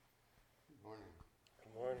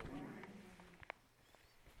Morning.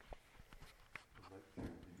 I'd like to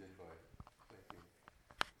begin by thanking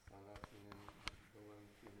Sana Sinin, Golan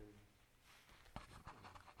Sinin,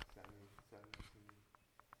 Sammy Sinin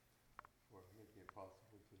for making it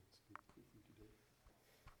possible to speak with you today.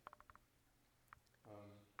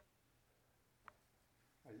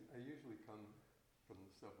 I usually come from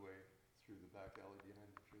the subway through the back alley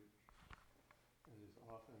behind the church, and there's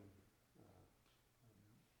often a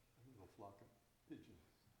little flock of pigeons,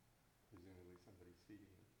 presumably somebody's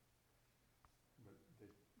feeding them. But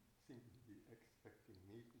they seem to be expecting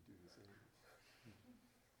me to do the same.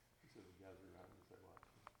 So they gather around as I watch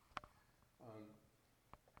them.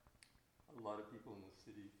 A lot of people in the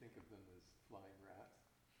city think of them as flying rats,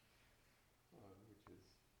 which is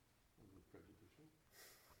a little prejudicial.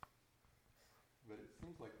 But it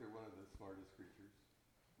seems like they're one of the smartest creatures.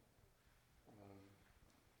 And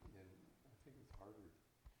I think it's Harvard.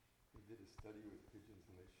 They did a study with pigeons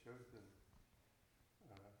and they showed them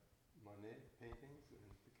Monet paintings and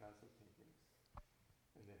Picasso paintings.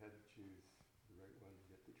 And they had to choose the right one to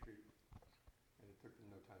get the treat. And it took them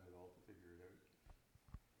no time at all to figure it out.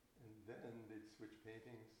 And then they'd switch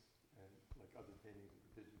paintings, and like other paintings that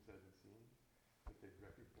the pigeons hadn't seen, but they'd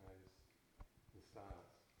recognize the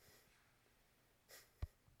styles.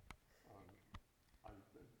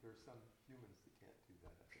 There are some humans that can't do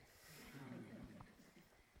that, I think.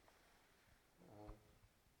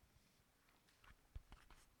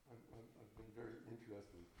 I've been very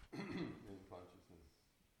interested in consciousness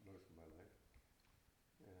most of my life,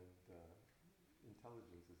 and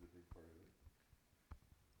intelligence is a big part of it.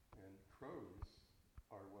 And crows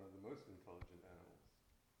are one of the most intelligent animals.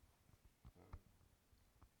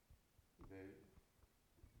 They're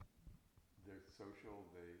social,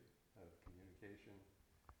 they have communication.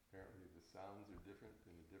 Apparently the sounds are different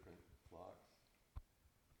in the different flocks.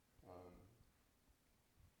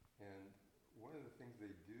 And one of the things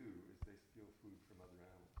they do is they steal food from other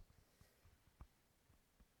animals.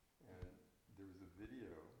 And there was a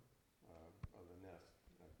video of a nest,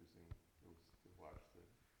 I presume it was to watch the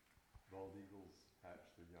bald eagles hatch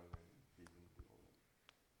their young and feed them to all that.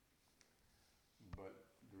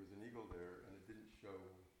 But there was an eagle there, and it didn't show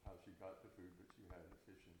how she got the food, but she had the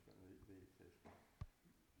fish in front, the fish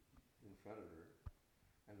in front of her,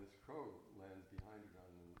 and this crow lands behind her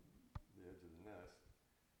on the edge of the nest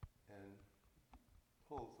and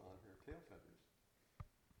pulls on her tail feathers.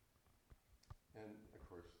 And of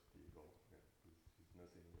course the eagle, who's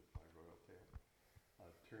messing with my royal tail,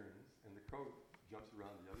 turns, and the crow jumps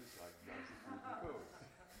around the other side and grabs the food and goes.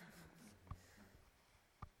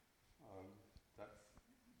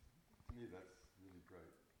 To me that's really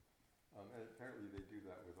bright. And apparently they do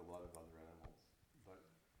that with a lot of other animals. But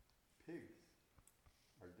pigs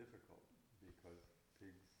are difficult because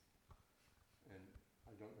pigs, and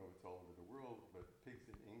I don't know it's all over the world, but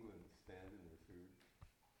pigs in England stand in their food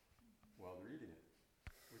while they're eating it,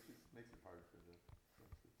 which makes it hard for the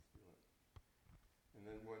folks that steal it. And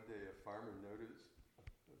then one day a farmer noticed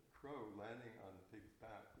a crow landing on the pig's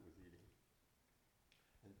back that was eating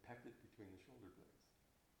and pecked it between the shoulder blades.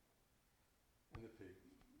 And the pig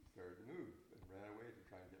started to move and ran away to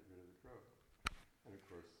try and get rid of the crow. And of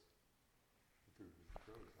course, the food was the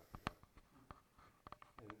crows after that.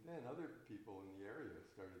 And then other people in the area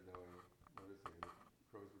started noticing that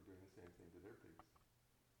crows were doing the same thing to their pigs.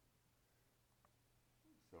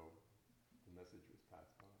 So the message was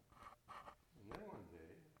passed on. And then one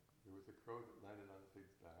day, there was a crow that landed on the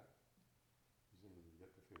pig's back, presumably to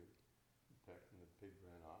get the food, and pecked, and the pig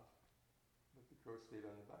ran off. But the crow stayed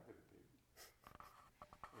on the back of the pig.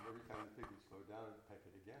 And every time the pig would slow down and peck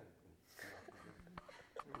it again, and stay off again.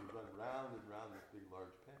 It would run round and round this big,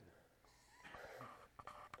 large pen.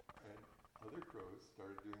 And other crows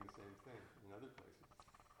started doing the same thing in other places.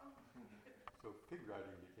 So pig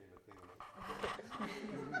riding became a thing among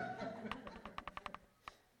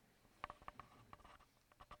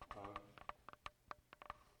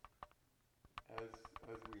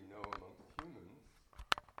as we know amongst humans,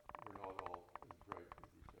 we're not all as bright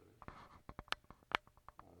as each other.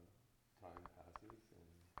 Time passes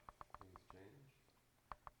and things change.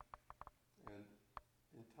 And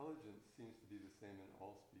intelligence seems to be the same in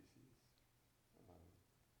all species.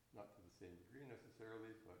 Not to the same degree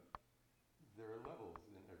necessarily, but there are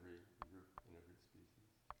levels in every group, in every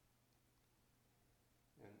species.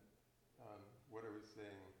 And what I was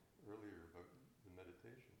saying earlier about the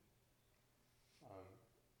meditation,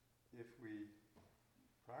 if we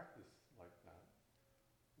practice like that,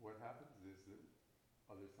 what happens is that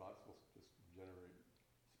other thoughts will just generate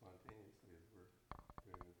spontaneously as we're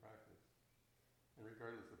doing the practice. And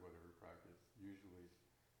regardless of whatever practice, usually,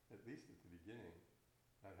 at least at the beginning,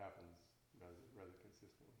 that happens rather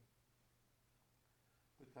consistently.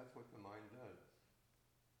 But that's what the mind does.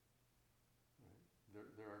 Right?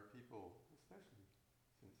 There are people, especially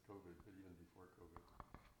since COVID, but even before COVID,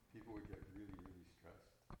 people would get really, really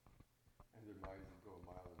stressed, and their minds would go a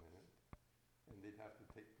mile a minute, and they'd have to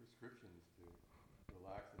take prescriptions to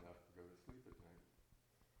relax enough to go to sleep at night.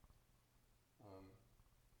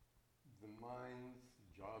 The mind's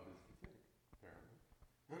job is to think, apparently,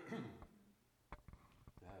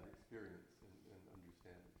 to have experience and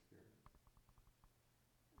understand experience.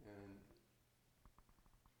 And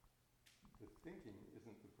the thinking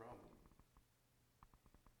isn't the problem.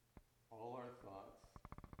 All our thoughts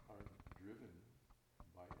are driven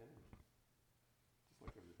by energy, just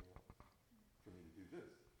like everything else. For me to do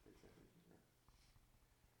this takes energy, right?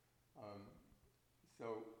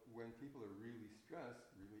 So when people are really stressed,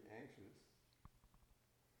 really anxious,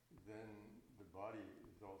 then the body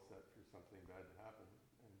is all set for something bad to happen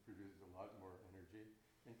and produces a lot more energy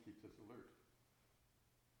and keeps us alert.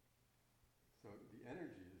 So the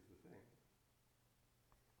energy is the thing.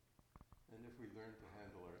 And if we learn to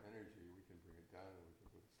handle our energy, we can bring it down and we can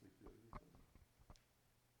go to sleep really easily.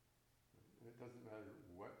 And it doesn't matter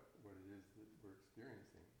what it is that we're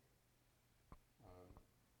experiencing.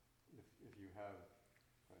 If you have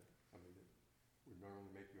something that would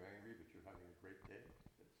normally make you angry, but you're having a great day,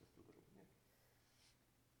 it's just a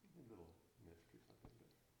little miffed or something, but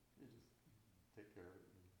you just take care of it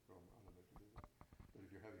and go on about your business. But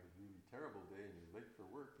if you're having a really terrible day and you're late for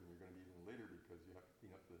work and you're going to be even later because you have to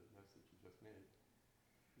clean up the mess that you just made,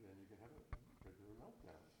 then you can have a regular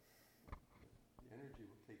meltdown. The energy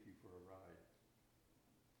will take you for a ride.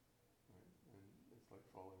 Right? And it's like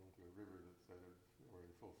falling into a river that's or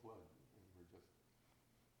in full flood, and we're just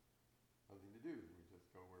nothing to do. We just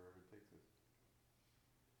go wherever it takes us.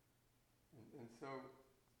 And so,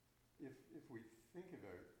 if we think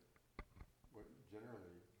about what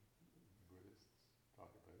generally Buddhists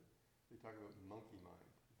talk about, they talk about monkey mind,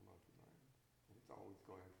 the monkey mind. And it's always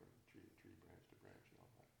going from tree to tree, branch to branch and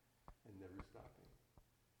all that, and never stopping.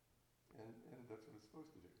 And that's what it's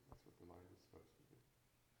supposed to do. That's what the mind is supposed to do.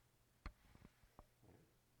 Right?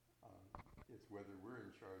 It's whether we're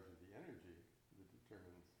in charge of the energy that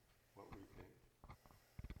determines what we think,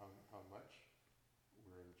 how much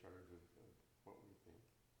we're in charge of what we think,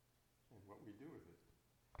 and what we do with it.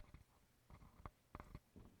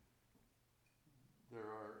 There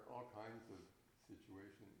are all kinds of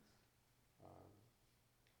situations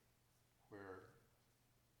where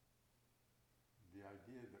the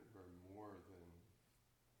idea that we're more than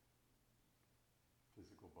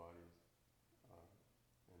physical bodies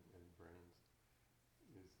and brains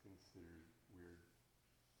is considered weird,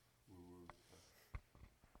 woo-woo stuff.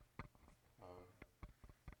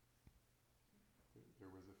 There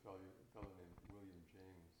was a fellow named William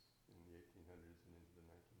James in the 1800s and into the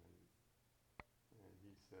 1900s, and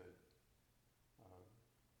he said,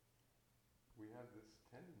 we have this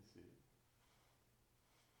tendency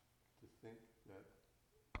to think that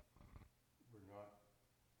we're not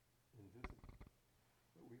invisible,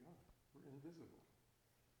 but we are. We're invisible.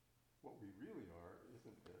 What we really are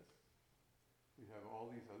isn't this. We have all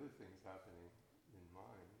these other things happening in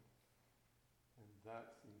mind, and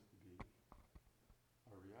that seems to be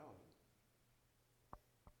our reality.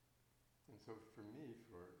 And so for me,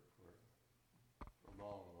 for a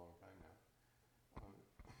long, long time now,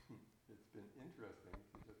 it's been interesting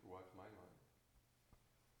to just watch my mind.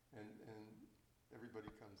 And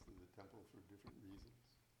everybody comes to the temple for different reasons.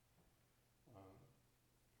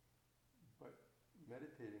 But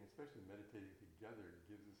meditating, especially meditating together,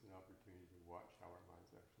 gives us an opportunity to watch how our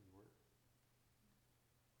minds actually work.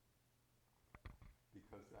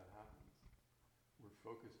 Because that happens. We're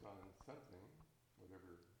focused on something,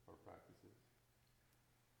 whatever our practice is,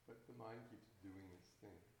 but the mind keeps doing its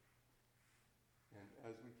thing. And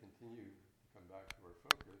as we continue to come back to our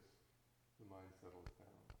focus, the mind settles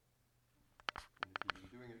down. And if you've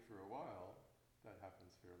been doing it for a while, that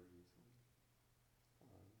happens fairly easily.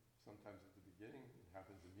 Sometimes at the beginning, it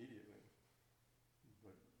happens immediately,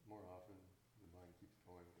 but more often the mind keeps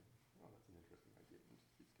going, and, oh, that's an interesting idea, and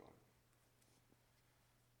just keeps going.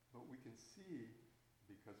 But we can see,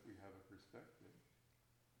 because we have a perspective,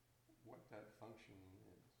 what that functioning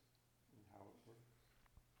is and how it works.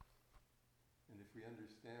 And if we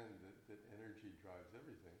understand that energy drives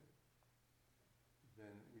everything,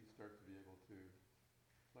 then we start to be able to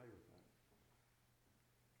play with that.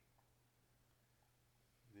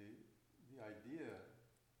 The idea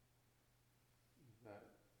that,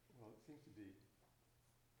 well, it seems to be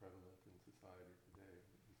prevalent in society today,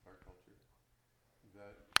 at least our culture,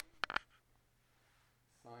 that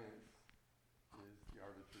science is the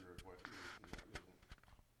arbiter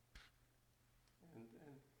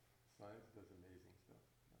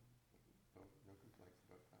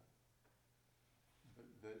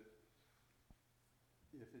that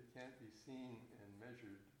if it can't be seen and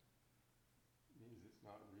measured, means it's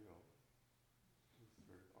not real. It's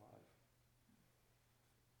sort of odd.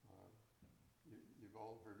 You've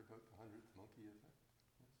all heard about the 100th monkey effect?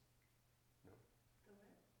 Yes? No? The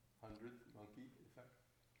what? 100th monkey effect.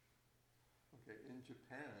 Okay, in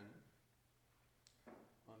Japan,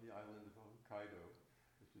 on the island of Hokkaido,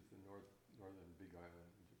 which is the northern big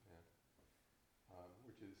island in Japan,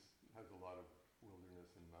 which has a lot of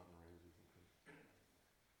wilderness and mountain ranges and things.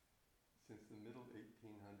 Since the middle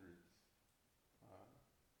 1800s,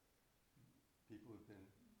 people have been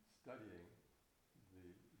studying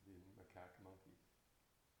the macaque monkeys,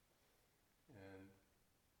 and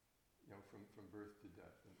from birth to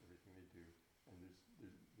death and everything they do. And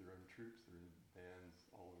they're in troops, they're in bands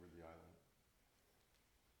all over the island.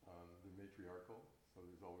 They're matriarchal, so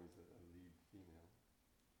there's always a lead female.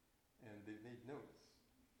 And they've made notes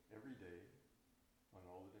every day on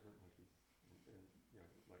all the different monkeys, and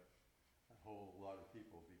like a whole lot of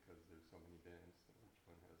people, because there's so many bands, so each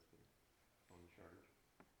one has their own charge.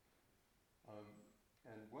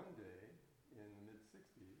 And one day, in the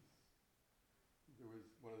mid-60s, there was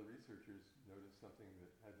one of the researchers noticed something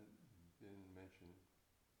that hadn't been mentioned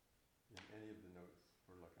in any of the notes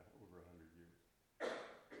for like over 100 years.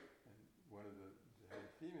 And one of the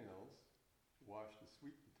females washed a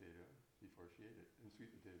sweet potato before she ate it, and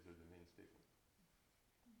sweet potatoes are the main staple.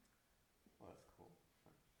 Well, that's cool.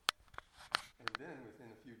 And then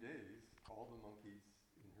within a few days, all the monkeys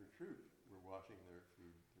in her troop were washing their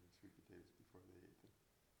food, their sweet potatoes, before they ate them.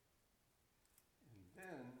 And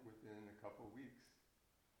then within a couple of weeks,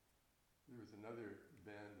 there was another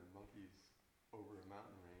band of monkeys over a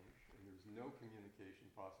mountain range, and there was no communication,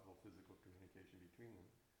 possible physical communication between them.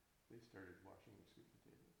 They started washing their sweet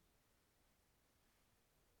potatoes.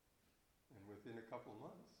 And within a couple of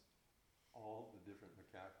months, all the different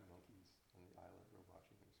macaque monkeys on the island were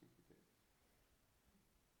washing their sweet potatoes.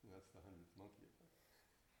 And that's the 100th monkey effect.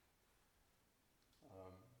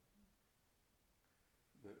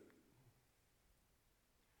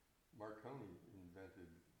 Marconi invented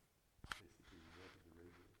the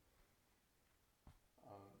radio.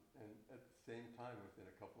 And at the same time, within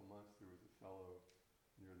a couple of months, there was a fellow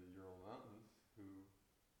near the Ural Mountains who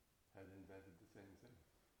had invented the same thing.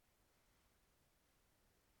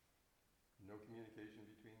 No communication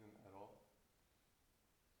between them at all.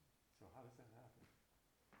 So how does that happen?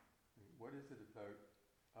 I mean, what is it about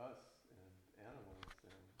us and animals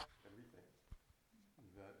and everything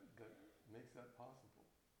that makes that possible?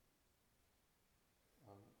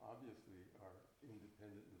 Obviously, our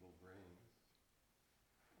independent little brains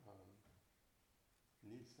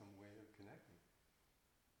need some way of connecting.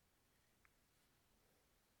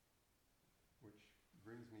 Which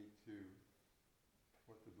brings me to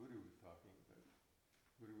what the Buddha was talking about.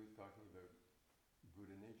 Buddha was talking about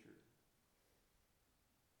Buddha nature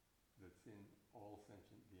that's in all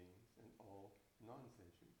sentient beings and all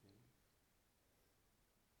non-sentient beings.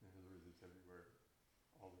 In other words, it's everywhere,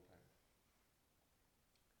 all the time.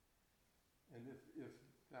 And if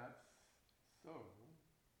that's so,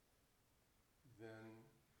 then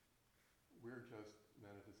we're just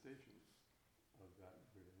manifestations of that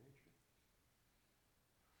Buddha nature.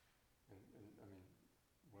 And I mean,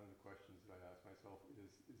 one of the questions that I ask myself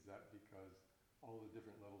is that because all the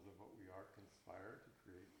different levels of what we are conspire to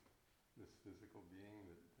create this physical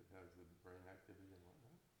being that has the brain activity and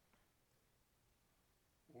whatnot?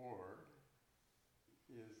 Or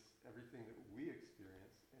is everything that we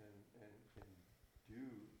experience and can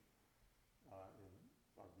do in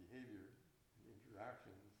our behavior, and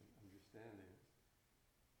interactions, and understandings,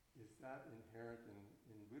 is that inherent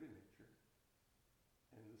in Buddha nature?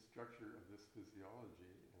 And the structure of this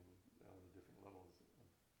physiology and the different levels of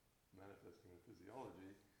manifesting the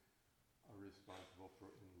physiology are responsible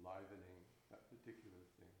for enlivening that particular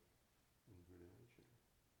thing in Buddha nature.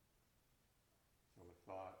 So a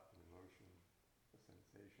thought, an emotion, a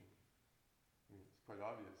sensation. I mean, it's quite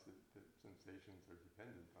obvious that sensations are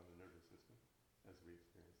dependent on the nervous system as we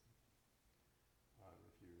experience them.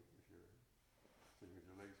 If you're sitting with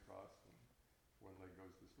your legs crossed and one leg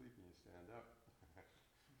goes to sleep and you stand up,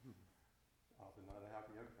 often not a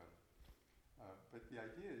happy outcome. But the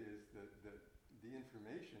idea is that the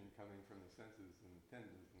information coming from the senses and the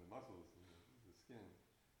tendons and the muscles and the skin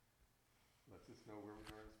lets us know where we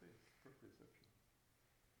are in space, proprioception.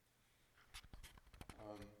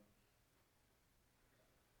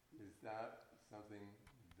 Is that something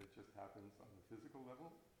that just happens on the physical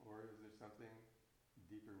level, or is there something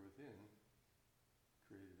deeper within,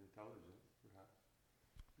 creative intelligence perhaps,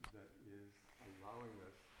 that is allowing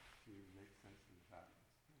us to make sense of that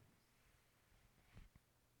experience?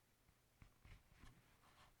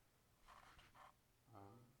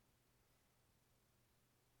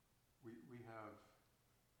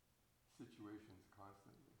 situations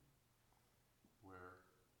constantly where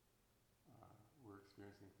we're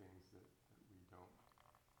experiencing things that we don't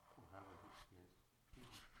or haven't experienced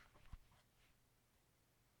previously.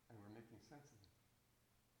 And we're making sense of it.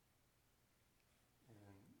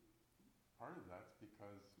 And part of that's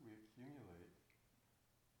because we accumulate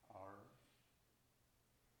our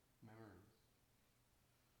memories,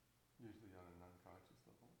 usually on an unconscious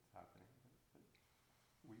level it's happening. But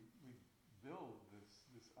we build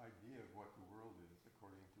this idea of what the world is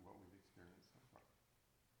according to what we've experienced so far.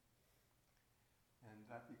 And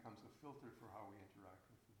that becomes a filter for how we interact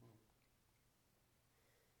with the world.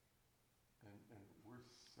 And we're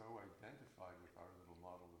so identified with our little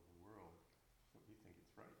model of the world that we think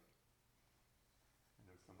it's right. And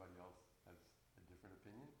if somebody else has a different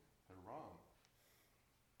opinion, they're wrong.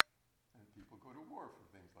 And people go to war for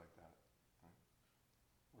things like that, right?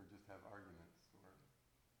 Or just have arguments, or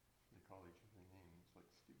they call each other names like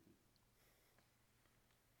stupid.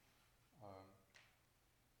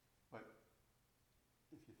 But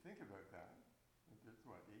if you think about that, there's 8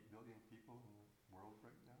 billion people in the world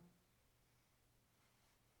right now?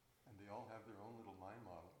 And they all have their own little mind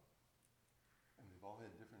model. And they've all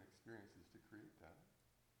had different experiences to create that.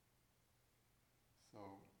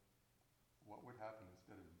 So what would happen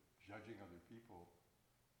instead of judging other people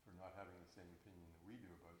for not having the same opinion that we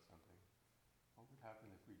do about something? What would happen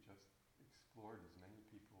if we just explored as many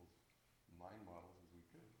people's mind models as we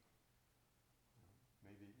could?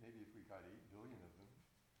 Maybe if we got 8 billion of them,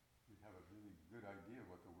 we'd have a really good idea of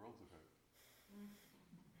what the world's about.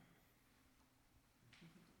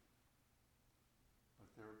 But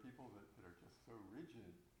there are people that are just so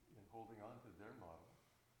rigid in holding on to their model,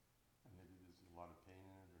 and maybe there's a lot of pain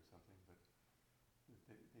in it or something, but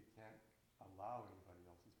they can't allow anybody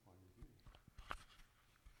else's point of view.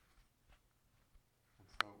 And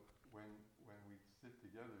so when we sit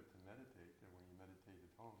together to meditate, or when you meditate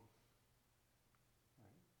at home,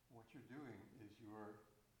 right, what you're doing is you're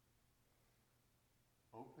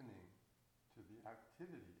opening to the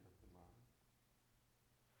activity of the mind.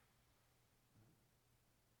 Right?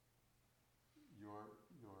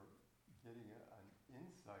 You're getting an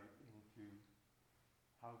insight into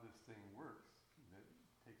how this thing works that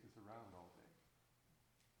takes us around all day,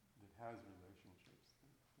 that has relationships,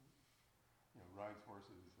 that rides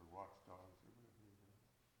horses or walks dogs or whatever it is,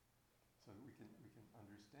 so that we can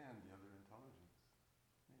understand the other intelligence,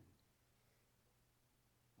 maybe.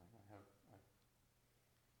 Like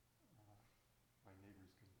my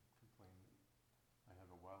neighbors can complain that I have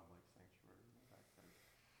a wildlife sanctuary in my backyard,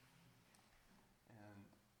 and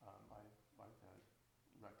I've had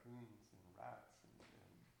raccoons and rats and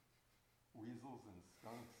weasels and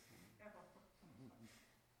skunks,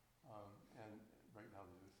 and right now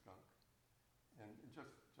there's a skunk. And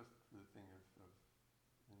just the thing of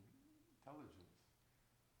intelligence,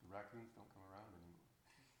 the raccoons don't come around anymore.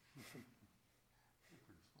 They're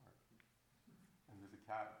pretty smart. And there's a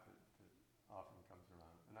cat that often comes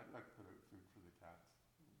around, and I put out food for the cats.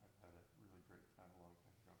 I've had a really great cat a long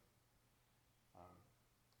time ago.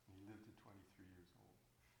 And he lived to 23 years old,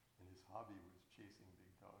 and his hobby was chasing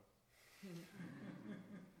big dogs.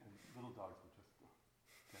 And little dogs would just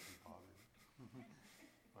can't be bothered.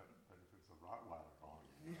 But if it's a Rottweiler,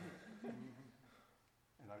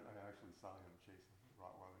 and I actually saw him chasing a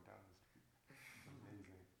Rottweiler down the street. It was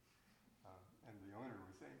amazing. And the owner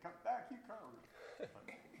was saying, "Come back, you coward!" But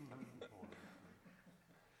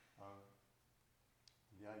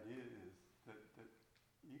the idea is that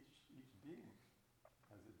each being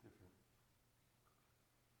has a different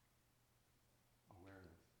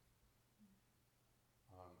awareness.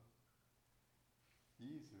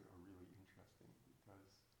 These are really interesting because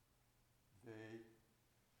they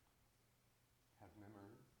have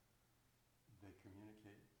memories, they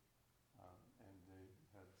communicate, and they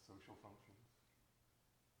have social functions.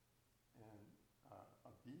 And a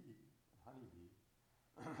honeybee,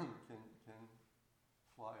 can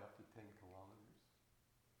fly up to 10 kilometers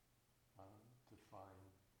to find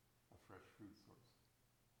a fresh food source,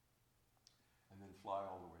 and then fly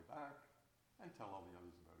all the way back and tell all the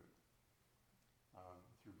others about it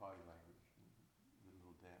through body language and the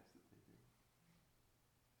little dance that they do.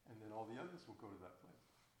 And then all the others will go to that place.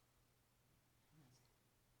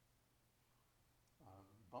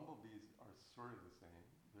 Bumblebees are sort of the same.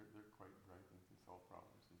 They're quite bright and can solve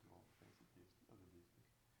problems and do all the things that other bees do.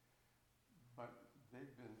 But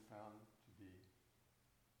they've been found to be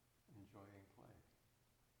enjoying play.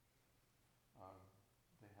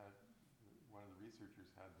 One of the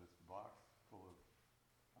researchers had this box full of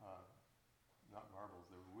not marbles,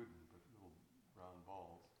 they were wooden, but little round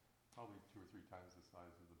balls, probably 2 or 3 times the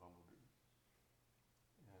size of the bumblebee.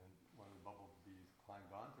 And one of the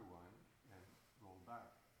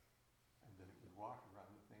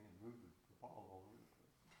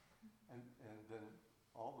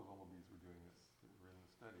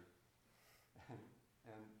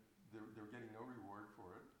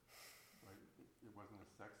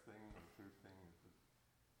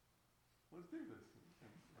let's do this.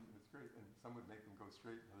 And it's great. And some would make them go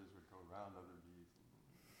straight, and others would go around other bees.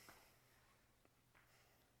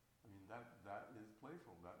 I mean, that is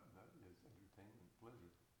playful. That is entertainment,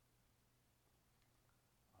 pleasure.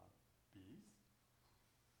 Bees,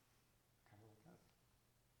 kind of like us.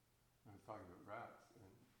 I was talking about rats,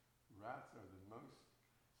 and rats are the most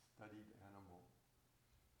studied animal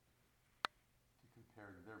to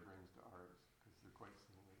compare their brains to ours, because they're quite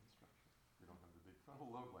similar in structure. They don't have the big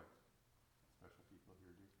frontal lobe like special people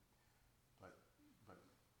here do, but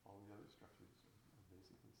all the other structures are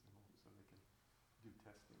basically similar, so they can do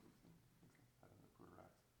testings and things like that on the poor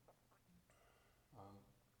rats.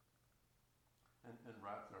 And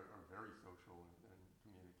rats are very social and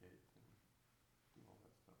communicate and do all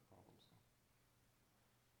that stuff, problem solve.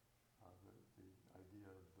 The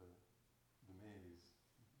idea of the maze,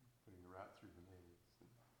 putting the rat through the maze,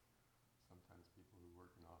 and sometimes people who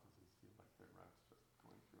work in offices feel like their rat's just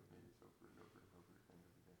going through a maze over and over and over again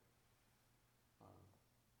every day.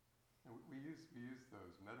 And we use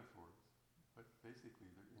those metaphors, but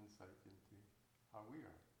basically they're insight into how we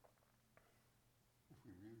are, if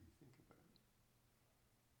we really think about it.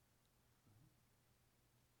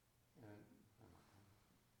 And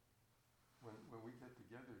when we get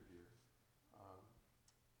together here,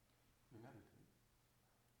 we meditate.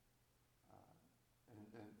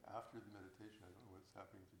 And after the meditation, I don't know what's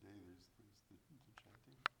happening today, there's the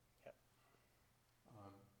chanting. Yep.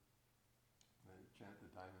 They chant the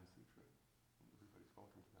Diamond Sutra, and everybody's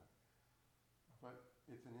welcome to that. But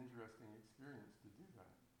it's an interesting experience to do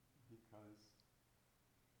that, because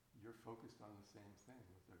you're focused on the same thing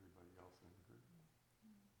with everybody else in the group.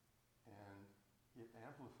 And it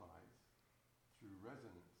amplifies, through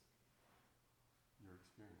resonance, your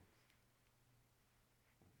experience.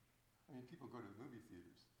 I mean, people go to movie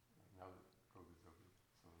theaters, now that COVID's over,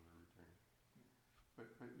 so they're returning.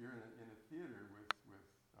 But you're in a theater with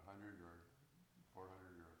 100 or 400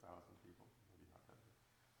 or 1,000 people, maybe not that many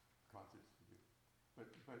concerts to do.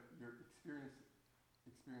 But you're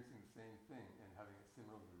experiencing the same thing and having a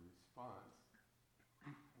similar response.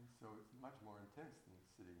 And so it's much more intense than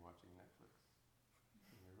sitting watching Netflix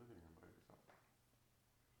in your living room by yourself.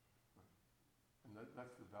 Right. And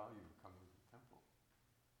that's the value of coming to the temple,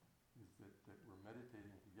 is that we're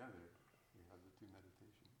meditating together. We have the two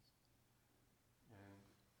meditations.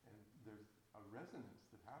 And there's a resonance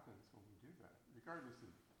that happens when we do that, regardless of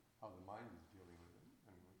how the mind is dealing with it.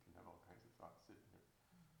 I mean, we can have all kinds of thoughts sitting there.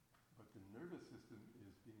 But the nervous system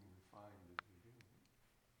is being refined as we're doing it.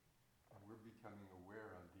 And we're becoming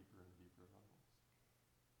aware on deeper and deeper levels.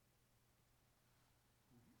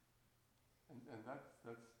 And that's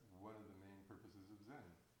one of the main purposes of Zen,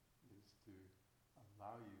 is to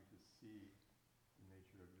allow you to see the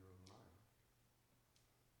nature of your own mind.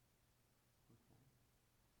 Okay.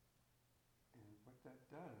 And what that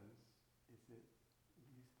does is it, at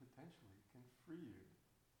least potentially, can free you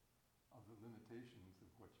of the limitations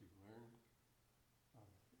of what you've learned,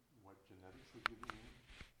 of what genetics have given you,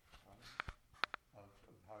 of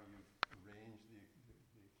how you've arranged the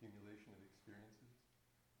accumulation of experiences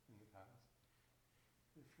in the past.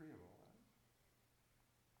 You're free of all that.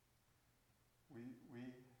 We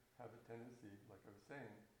have a tendency, like I was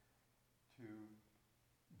saying, to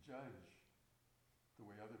judge the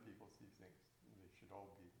way other people see things. They should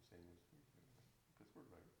all be the same as we do, because we're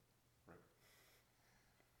right. Right.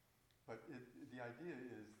 But the idea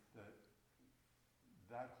is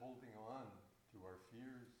that holding on to our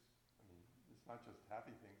fears, I mean, it's not just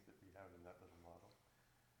happy things that we have in that little model.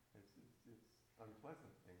 It's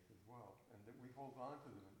unpleasant things as well, and that we hold on to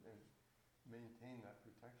them and maintain that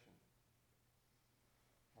protection.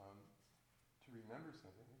 To remember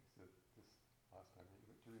something, I said this last time,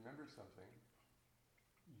 but to remember something,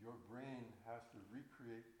 your brain has to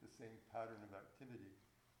recreate the same pattern of activity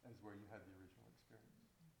as where you had the original experience.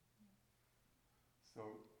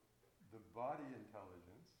 So the body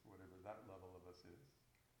intelligence, whatever that level of us is,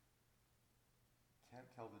 can't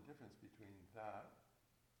tell the difference between that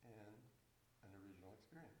and an original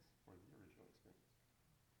experience, or the original experience.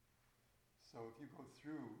 So if you go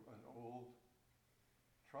through an old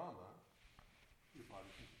trauma, your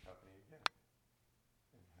body keeps happening again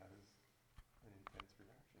and has an intense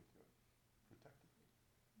reaction to it, protectively.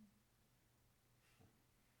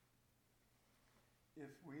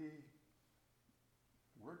 If we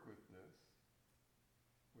work with this,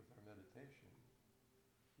 with our meditation,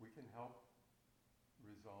 we can help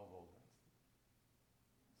resolve all that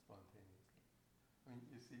spontaneously. I mean,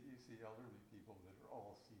 you see elderly people that are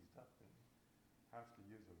all seized up and have to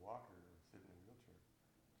use a walker or sit in a wheelchair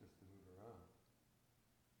just to move around.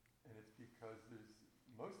 And it's because there's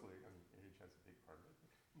mostly, I mean, age has a big part of it,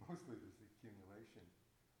 but mostly this accumulation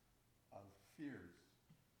of fears.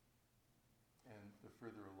 And the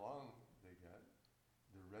further along they get,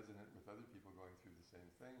 they're resonant with other people going through the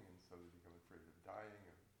same thing, and so they become afraid of dying,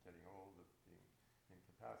 of getting old, of being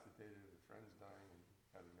incapacitated, of friends dying, and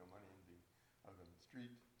having no money and being out on the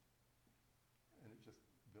street. And it just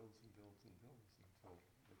builds and builds and builds until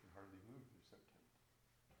they can hardly move. They're so tense.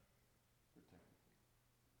 They're technically.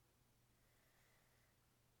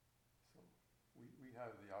 So we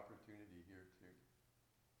have the opportunity here to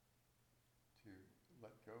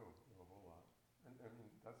let go of a whole lot. And I mean,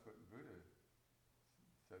 that's what Buddha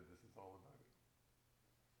said this is all about.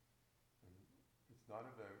 And it's not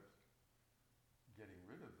about getting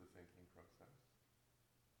rid of the thinking process.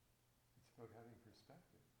 It's about having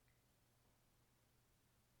perspective.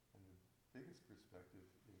 And the biggest perspective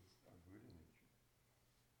is a Buddha nature.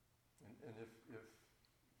 And if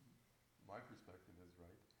my perspective is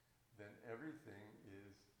right, then everything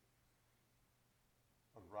is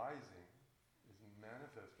arising, is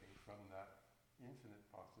manifesting from that infinite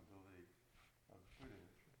possibility of Buddha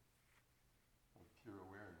nature, of pure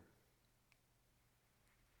awareness.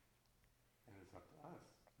 And it's up to us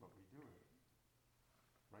what we do with it.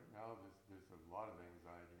 Right now there's a lot of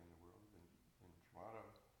anxiety in the world, in Toronto,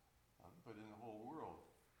 but in the whole world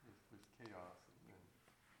there's chaos and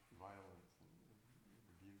violence and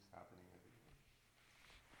abuse happening everywhere.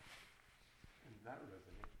 And that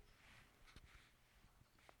resonates.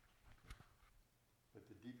 But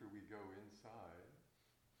the deeper we go inside,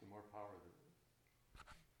 the more power there is.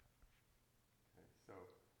 Okay, so,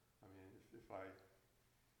 I mean, if I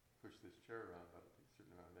push this chair around, that'll take a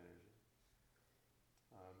certain amount of energy.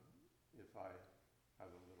 If I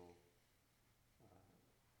have a little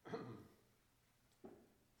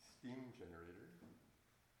steam generator,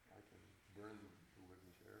 I can burn the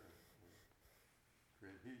wooden chair and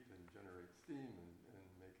create heat and generate steam and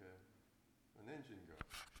make an engine go,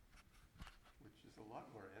 which is a lot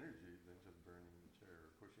more energy than just burning the chair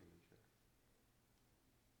or pushing the chair.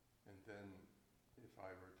 And then if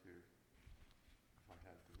I had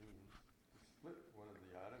the means to split one of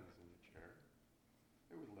the atoms in the chair,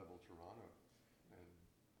 it would level Toronto and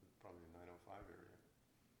probably the 905 area.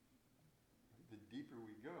 The deeper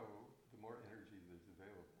we go, the more energy there's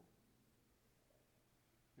available.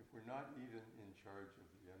 If we're not even in charge of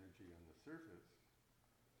the energy on the surface,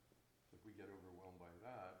 if we get overwhelmed by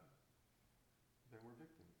that, then we're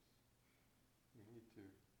victims. We need to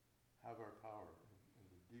have our power, and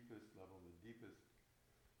the deepest level, the deepest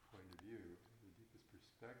point of view, the deepest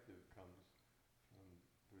perspective comes from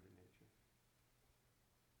Buddha nature.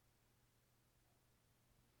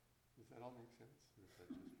 Does that all make sense? Or is that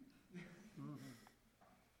just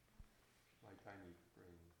my tiny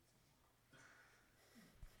brain?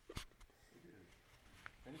 Okay.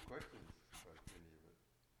 Any questions about any of it?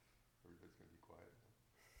 Everybody's going to be quiet now.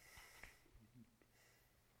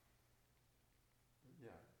 But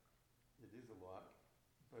yeah, it is a lot,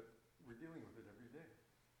 but we're dealing with it every day.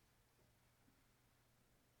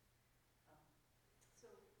 So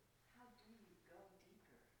how do you go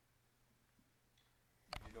deeper?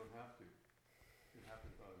 You don't have to. It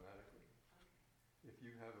happens automatically. Okay. If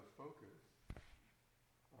you have a focus,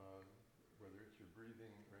 whether it's your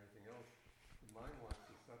breathing or anything else, the mind wants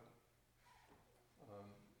to settle.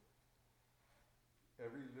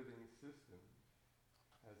 Every living system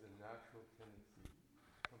has a natural tendency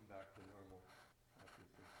to come back to normal after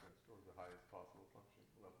stress or the highest possible function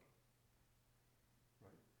level.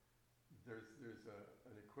 Right? There's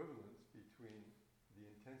an equivalence between the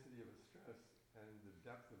intensity of a stress and the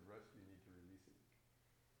depth of rest you need to release it,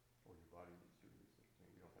 or your body needs to release it. I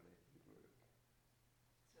mean, we don't have anything to do with it.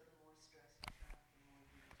 So the more stress you have, the more you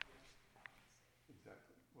need to rest to balance it.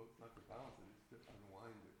 Exactly. Well, it's not to balance it, it's to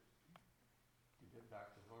unwind it, to get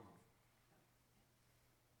back to normal.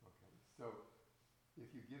 Okay, so if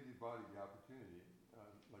you give your body the opportunity,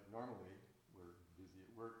 like normally we're busy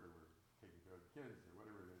at work or we're taking care of the kids or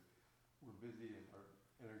whatever it is, we're busy and our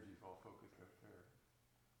energy's all focused out there.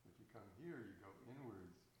 If you come here, you go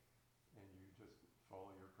inwards and you just follow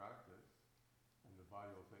your practice and the body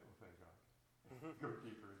will say, oh thank God. Go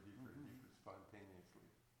deeper and deeper and deeper spontaneously.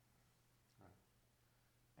 Right?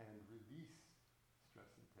 And release stress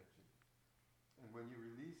and tension. And when you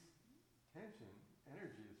release tension,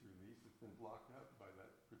 energy is released. It's been blocked up by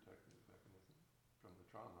that protective mechanism from the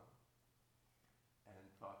trauma. And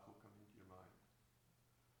thoughts will come into your mind.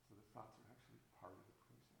 So the thoughts are actually part of the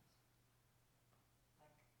process.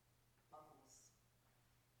 Like bubbles.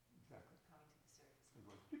 Exactly. Coming to the surface. It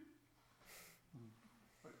goes,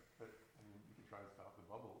 but I mean, you can try to stop the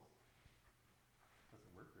bubbles. It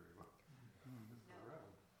doesn't work very well. Just go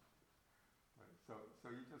around. Right?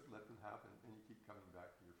 So you just let them happen, and you keep coming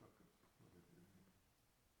back to your focus.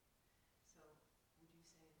 So would you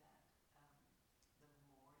say that the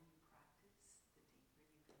more you practice, the deeper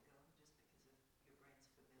you can go, just because of your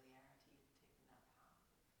brain's familiarity of taking that path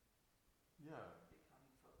Yeah. of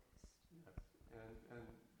becoming focused? Yes. And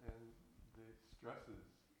the stresses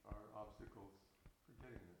are obstacles for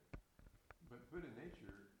getting there. But Buddha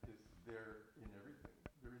nature is there in everything.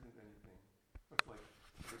 There isn't anything. It's like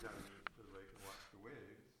go down the lake and watch the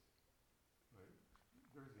waves. Right?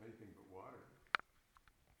 There isn't anything but water.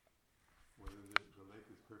 Whether the lake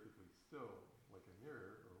is perfectly still, like a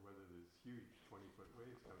mirror, or whether there's huge 20-foot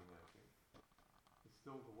waves coming at you, it's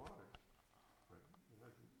still the water. Right?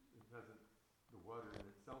 The water in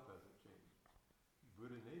itself hasn't changed.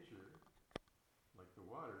 Buddha nature, like the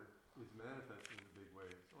water, is manifesting the big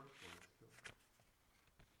waves, or still.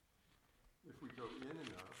 If we go in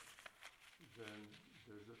enough, then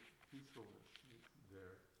there's a peacefulness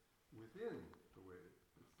there within the wave.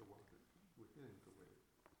 It's the water within the wave.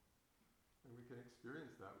 And we can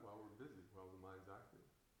experience that while we're busy, while the mind's active,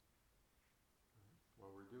 right?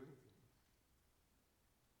 While we're doing things.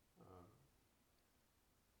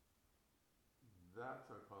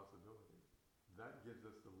 That's our possibility. That gives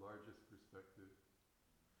us the largest perspective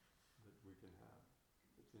that we can have.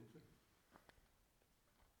 It's infinite.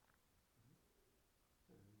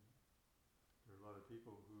 And there are a lot of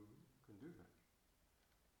people who can do that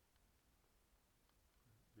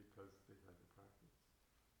because they've had the practice.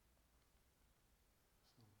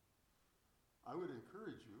 So, I would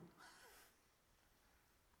encourage you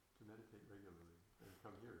to meditate regularly and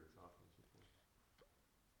come here as often as you can.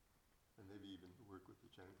 And maybe even work with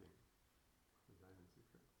the chanting, the Diamond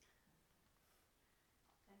Sutra.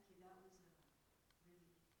 Thank you. That was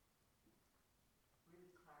really,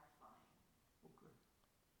 really clarifying. Oh, good.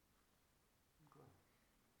 I'm glad.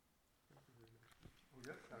 Thank you very much. Oh,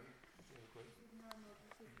 yes, Abby? You have a question? Is it normal to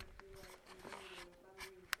feel that you are in the middle of a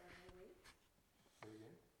dream that I wake? Say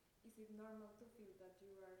again? Is it normal to feel that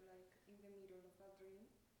you are like in the middle of a dream?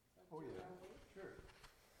 That Oh, you yeah. are awake? Sure.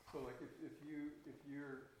 So, like, if you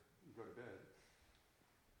go to bed,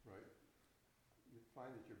 right, you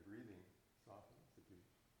find that your breathing softens. If you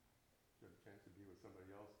have a chance to be with somebody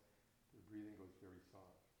else, the breathing goes very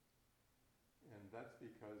soft. And that's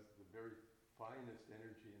because the very finest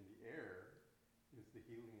energy in the air is the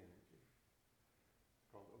healing energy. It's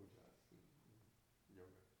called ojas in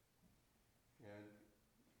yoga. And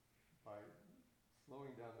by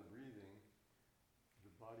slowing down the breathing,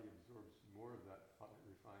 the body absorbs more of that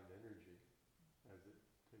refined energy as it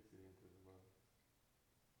takes it into the lungs.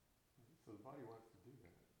 So the body wants to do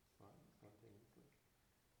that spontaneously.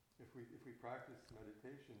 If we practice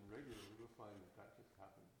meditation regularly, we'll find that just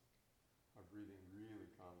happens. Our breathing really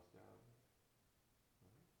calms down,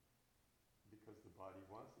 right? Because the body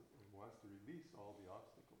wants it and wants to release all the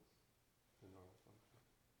obstacles to normal function.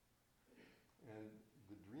 And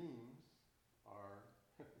the dreams are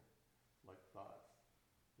like thoughts.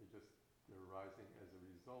 They're arising as a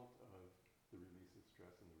result of the release of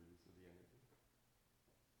stress and the release of the energy.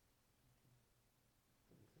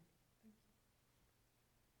 Does that make sense? Thank you.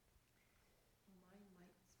 Mine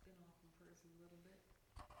might spin off of hers a little bit,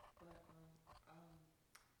 but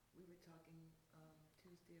we were talking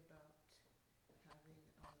Tuesday about having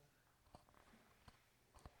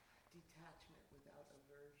detachment without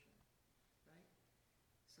aversion, right?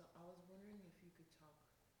 So I was wondering if you could talk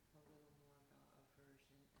a little more about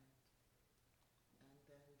aversion and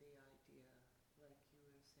then the idea, like you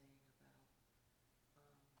were saying about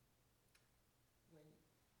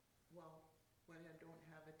when I don't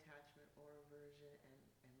have attachment or aversion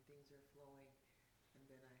and things are flowing, and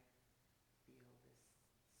then I feel this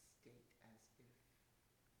state as if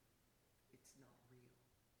it's not real.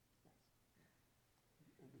 Yes.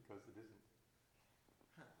 And because it isn't.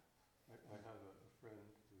 Huh. I have a friend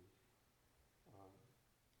who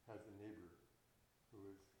has a neighbor who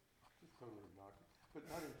is just totally obnoxious, but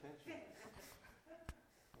not intentionally.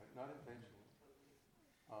 Right? Not intentionally.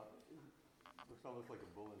 Looks almost like a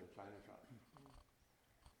bull in a china shop,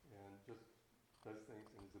 and just does things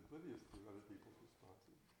and is oblivious to other people's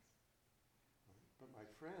responses. Right? But my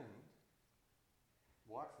friend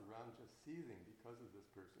walks around just seething because of this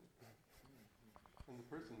person. And the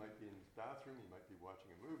person might be in his bathroom, he might be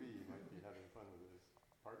watching a movie, he might be having fun with his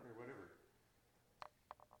partner, whatever.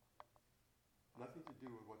 Nothing to do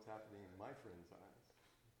with what's happening in my friend's eyes.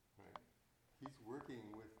 Right? He's working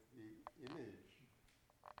with the image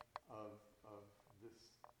of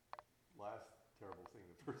this last terrible thing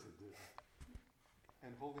the person did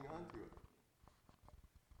and holding on to it.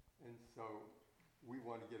 And so we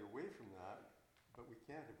want to get away from that, but we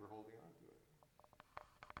can't if we're holding on to it.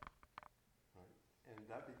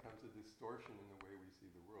 that becomes a distortion in the way we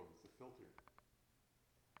see the world. It's a filter.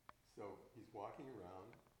 So he's walking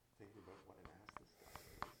around thinking about what an ass this guy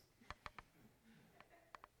is.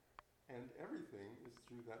 And everything is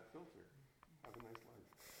through that filter. Have a nice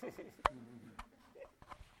life.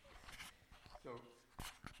 So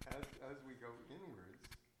as we go inwards,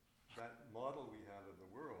 that model we have of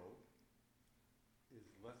the world is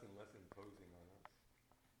less and less imposing on us.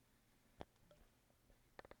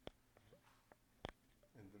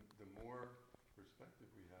 And the more perspective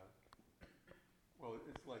we have, well,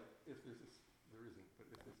 it's like if there's there isn't, but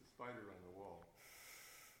if there's a spider on the wall,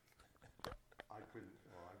 I couldn't,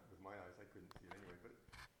 with my eyes I couldn't see it anyway, but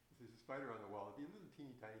if there's a spider on the wall, it'd be a little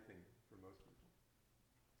teeny tiny thing for most people.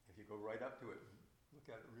 If you go right up to it and look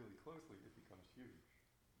at it really closely, it becomes huge.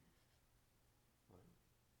 Right?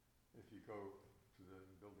 If you go to the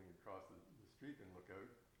building across the street and look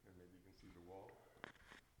out, and maybe you can see the wall,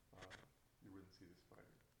 you wouldn't see the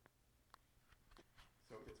spider.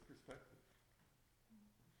 So it's perspective.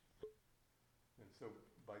 And so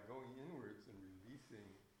by going inwards and releasing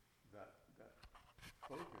that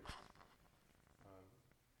focus,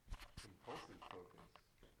 compulsive focus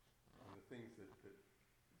on the things that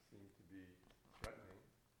seem to be threatening,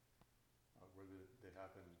 whether they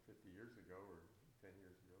happened 50 years ago or 10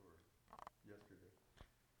 years ago or yesterday,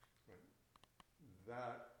 right?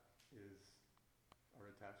 That is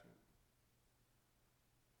our attachment.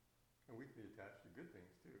 And we can be attached to good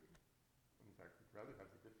things too. In fact, we'd rather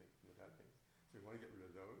have the good things than the bad things. So we want to get rid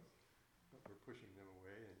of those, but we're pushing them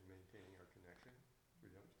away and maintaining our connection.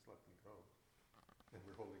 We don't just let them go. And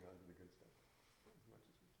we're holding on